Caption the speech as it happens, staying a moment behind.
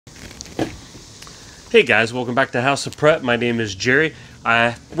Hey guys, welcome back to House of Prep. My name is Jerry.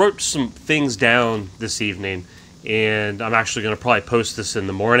 I wrote some things down this evening, and I'm actually going to probably post this in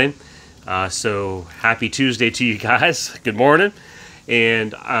the morning. So happy Tuesday to you guys. Good morning.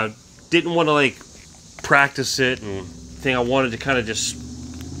 And I didn't want to practice it and think. I wanted to kind of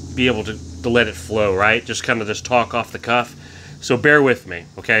just be able to let it flow, right? Just kind of just talk off the cuff. So bear with me,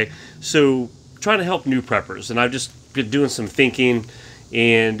 okay? So trying to help new preppers, and I've just been doing some thinking,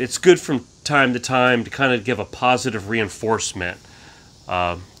 and it's good from time to time to kind of give a positive reinforcement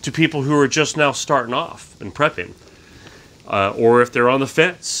to people who are just now starting off and prepping, or if they're on the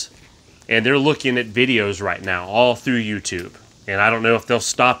fence and they're looking at videos right now all through YouTube, and I don't know if they'll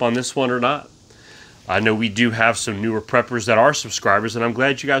stop on this one or not. I know we do have some newer preppers that are subscribers, and I'm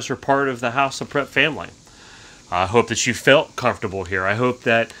glad you guys are part of the House of Prep family. I hope that you felt comfortable here. I hope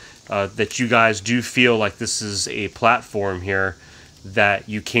that that you guys do feel like this is a platform here that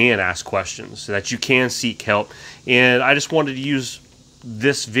you can ask questions, that you can seek help. And I just wanted to use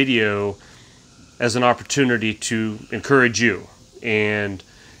this video as an opportunity to encourage you. And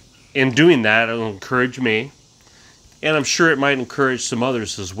in doing that, it'll encourage me, and I'm sure it might encourage some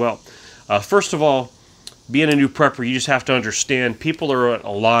others as well. First of all, being a new prepper, you just have to understand people are at a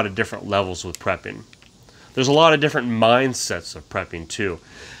lot of different levels with prepping. There's a lot of different mindsets of prepping too.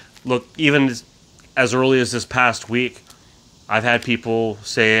 Look, even as early as this past week, I've had people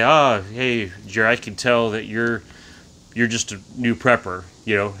say, hey, Jerry, I can tell that you're just a new prepper.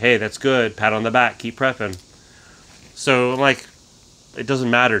 You know, hey, that's good. Pat on the back. Keep prepping. So I'm like, it doesn't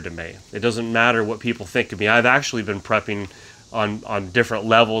matter to me. It doesn't matter what people think of me. I've actually been prepping on different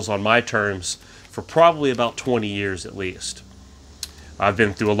levels on my terms for probably about 20 years at least. I've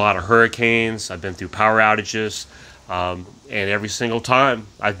been through a lot of hurricanes. I've been through power outages. And every single time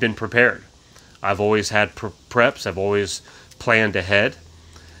I've been prepared. I've always had preps. I've always planned ahead,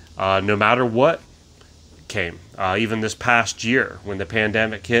 no matter what came. Even this past year, when the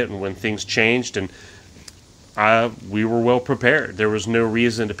pandemic hit and when things changed, and we were well prepared. There was no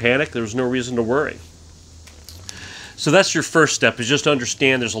reason to panic. There was no reason to worry. So that's your first step, is just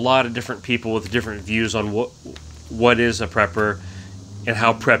understand there's a lot of different people with different views on what is a prepper and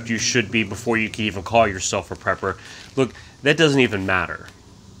how prepped you should be before you can even call yourself a prepper. Look, that doesn't even matter.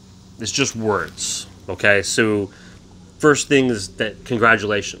 It's just words, okay? So first thing is that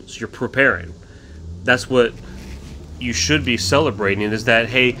congratulations, you're preparing. That's what you should be celebrating, is that,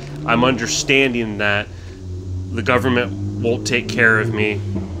 hey, I'm understanding that the government won't take care of me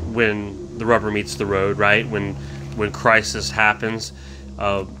when the rubber meets the road, right? When crisis happens,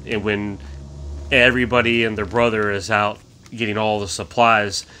 and when everybody and their brother is out getting all the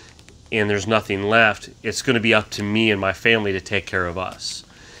supplies and there's nothing left, it's going to be up to me and my family to take care of us.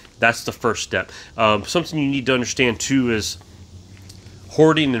 That's the first step. Something you need to understand too is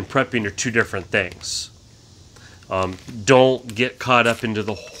hoarding and prepping are two different things. Don't get caught up into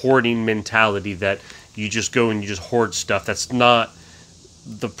the hoarding mentality that you just go and you just hoard stuff. That's not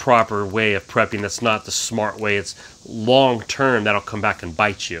the proper way of prepping. That's not the smart way. It's long term. That'll come back and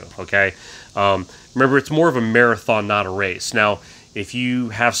bite you, okay? Remember, it's more of a marathon, not a race. Now, if you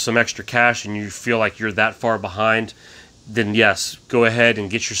have some extra cash and you feel like you're that far behind, then yes, go ahead and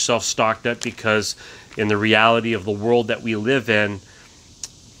get yourself stocked up, because in the reality of the world that we live in,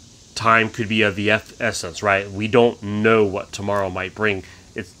 time could be of the essence, right? We don't know what tomorrow might bring.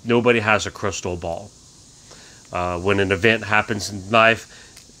 Nobody has a crystal ball. When an event happens in life,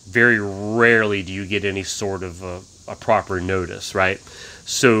 very rarely do you get any sort of a proper notice, right?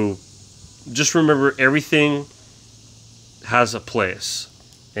 So just remember, everything has a place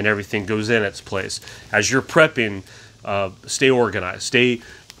and everything goes in its place. As you're prepping, stay organized. Stay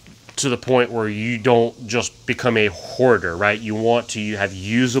to the point where you don't just become a hoarder, right? You want to have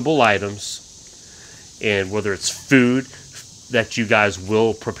usable items, and whether it's food that you guys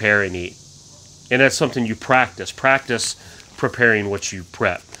will prepare and eat. And that's something you practice. Practice preparing what you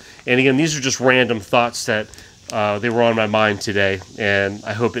prep. And again, these are just random thoughts that they were on my mind today, and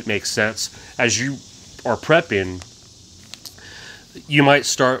I hope it makes sense. As you are prepping, you might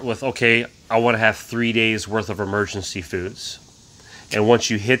start with, okay, I want to have 3 days worth of emergency foods. And once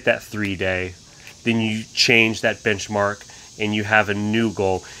you hit that 3-day, then you change that benchmark and you have a new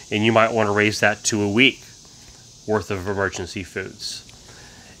goal, and you might want to raise that to a week worth of emergency foods.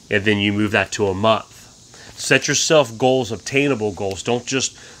 And then you move that to a month. Set yourself goals, obtainable goals. Don't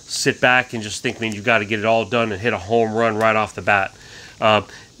just sit back and just think, man, you've got to get it all done and hit a home run right off the bat.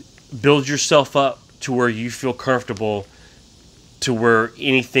 Build yourself up to where you feel comfortable, to where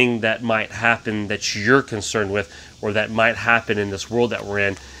anything that might happen that you're concerned with, or that might happen in this world that we're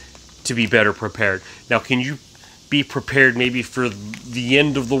in, to be better prepared. Now, can you be prepared maybe for the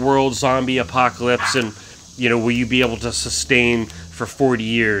end of the world zombie apocalypse, and will you be able to sustain for 40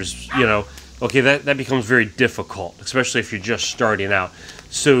 years? Okay, that becomes very difficult, especially if you're just starting out.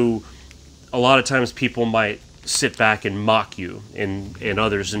 So a lot of times people might sit back and mock you and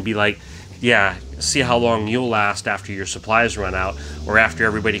others and be like, yeah, see how long you'll last after your supplies run out, or after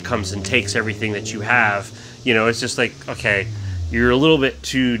everybody comes and takes everything that you have. It's just like, okay, you're a little bit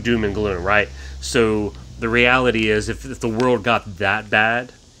too doom and gloom, right? So the reality is, if the world got that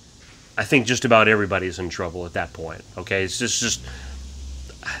bad, I think just about everybody's in trouble at that point. Okay, it's just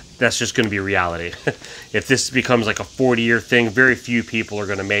that's just going to be reality. If this becomes like a 40-year thing, very few people are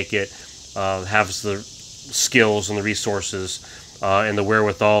going to make it, have the skills and the resources and the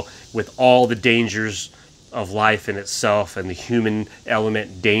wherewithal, with all the dangers of life in itself and the human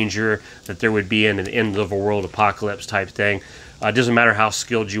element danger that there would be in an end of a world apocalypse type thing. It doesn't matter how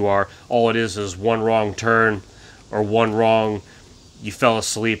skilled you are. All it is one wrong turn, or one wrong, you fell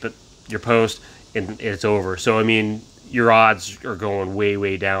asleep at your post, and it's over. So I mean, your odds are going way,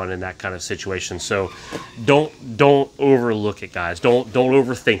 way down in that kind of situation. So don't overlook it, guys. Don't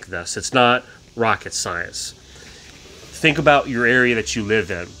overthink this. It's not rocket science. Think about your area that you live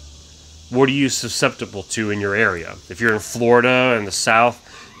in. What are you susceptible to in your area? If you're in Florida in the south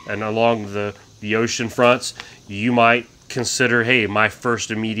and along the ocean fronts, you might consider, hey, my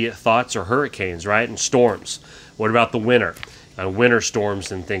first immediate thoughts are hurricanes, right? And storms. What about the winter? Winter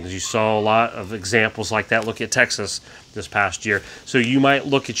storms and things. You saw a lot of examples like that. Look at Texas this past year. So you might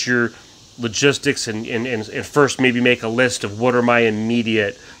look at your logistics and first maybe make a list of what are my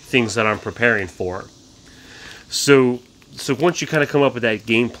immediate things that I'm preparing for. So once you kind of come up with that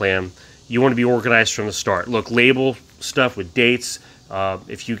game plan, you want to be organized from the start. Look, label stuff with dates.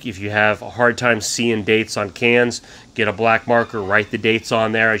 If you have a hard time seeing dates on cans, get a black marker, write the dates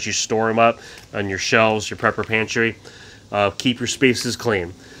on there as you store them up on your shelves, your prepper pantry. Keep your spaces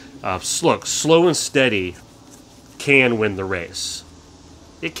clean. Look, slow and steady can win the race.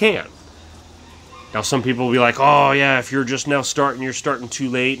 It can. Now, some people will be like, oh, yeah, if you're just now starting, you're starting too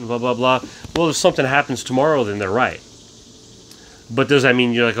late and blah, blah, blah. Well, if something happens tomorrow, then they're right. But does that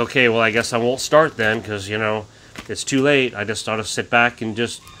mean you're like, okay, well, I guess I won't start then because, it's too late. I just ought to sit back and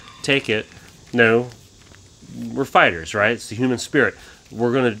just take it. No, we're fighters, right? It's the human spirit.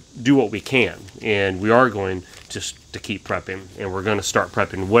 We're going to do what we can, and we are going to keep prepping, and we're going to start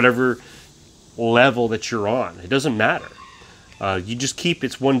prepping whatever level that you're on. It doesn't matter. You just keep,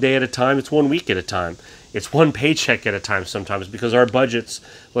 it's one day at a time, it's 1 week at a time. It's one paycheck at a time sometimes, because our budgets,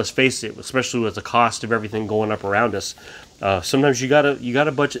 let's face it, especially with the cost of everything going up around us, sometimes you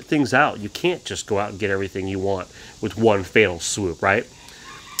gotta budget things out. You can't just go out and get everything you want with one fatal swoop, right?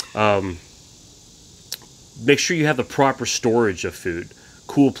 Make sure you have the proper storage of food,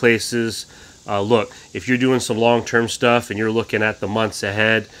 cool places. Look, if you're doing some long-term stuff and you're looking at the months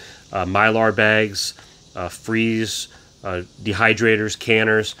ahead, Mylar bags, freeze, dehydrators,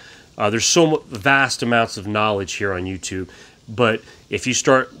 canners. There's so vast amounts of knowledge here on YouTube. But if you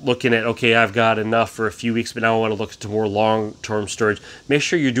start looking at, okay, I've got enough for a few weeks, but now I want to look to more long-term storage, make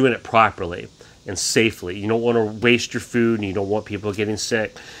sure you're doing it properly and safely. You don't want to waste your food, and you don't want people getting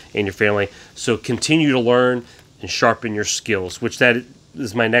sick in your family. So continue to learn and sharpen your skills, which that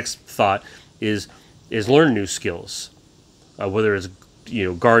is my next thought, is learn new skills. Whether it's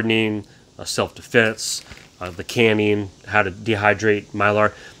gardening, self-defense, the canning, how to dehydrate,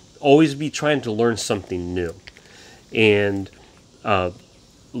 Mylar. Always be trying to learn something new. And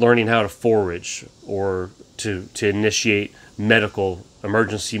learning how to forage or to initiate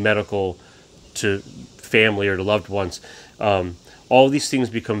emergency medical to family or to loved ones. All these things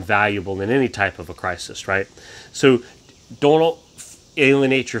become valuable in any type of a crisis, right? So don't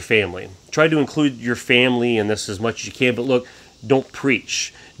alienate your family. Try to include your family in this as much as you can, but look, don't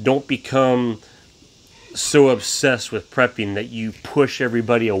preach. Don't become so obsessed with prepping that you push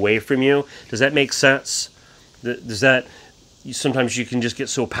everybody away from you. Does that make sense? Sometimes you can just get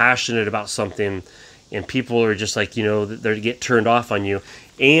so passionate about something and people are just like, they get turned off on you,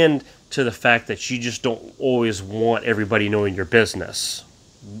 and to the fact that you just don't always want everybody knowing your business.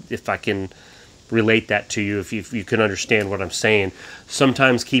 If I can relate that to you, if you can understand what I'm saying.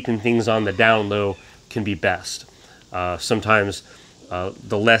 Sometimes keeping things on the down low can be best. Sometimes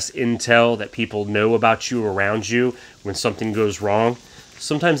the less intel that people know about you around you when something goes wrong,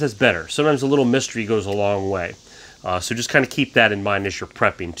 sometimes that's better. Sometimes a little mystery goes a long way. So just kind of keep that in mind as you're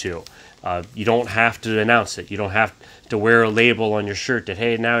prepping too. You don't have to announce it. You don't have to wear a label on your shirt that,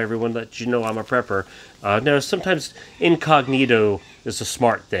 hey, now everyone lets you know I'm a prepper. No, sometimes incognito is a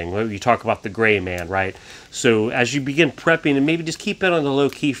smart thing. You talk about the gray man, right? So as you begin prepping, and maybe just keep it on the low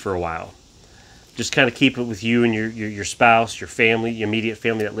key for a while. just kind of keep it with you and your spouse, your family, your immediate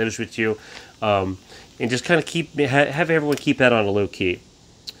family that lives with you, and just kind of have everyone keep that on a low key.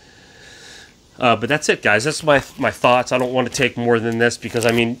 But that's it, guys. That's my thoughts. I don't want to take more than this because,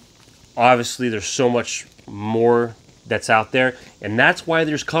 I mean, obviously there's so much more that's out there, and that's why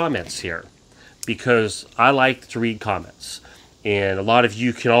there's comments here, because I like to read comments, and a lot of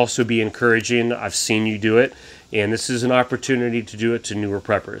you can also be encouraging. I've seen you do it, and this is an opportunity to do it to newer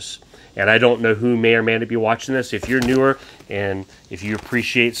preppers. And I don't know who may or may not be watching this. If you're newer and if you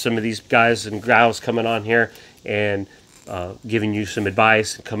appreciate some of these guys and gals coming on here and giving you some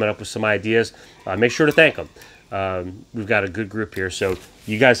advice and coming up with some ideas, make sure to thank them. We've got a good group here. So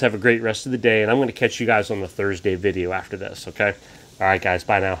you guys have a great rest of the day, and I'm going to catch you guys on the Thursday video after this, okay? All right, guys.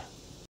 Bye now.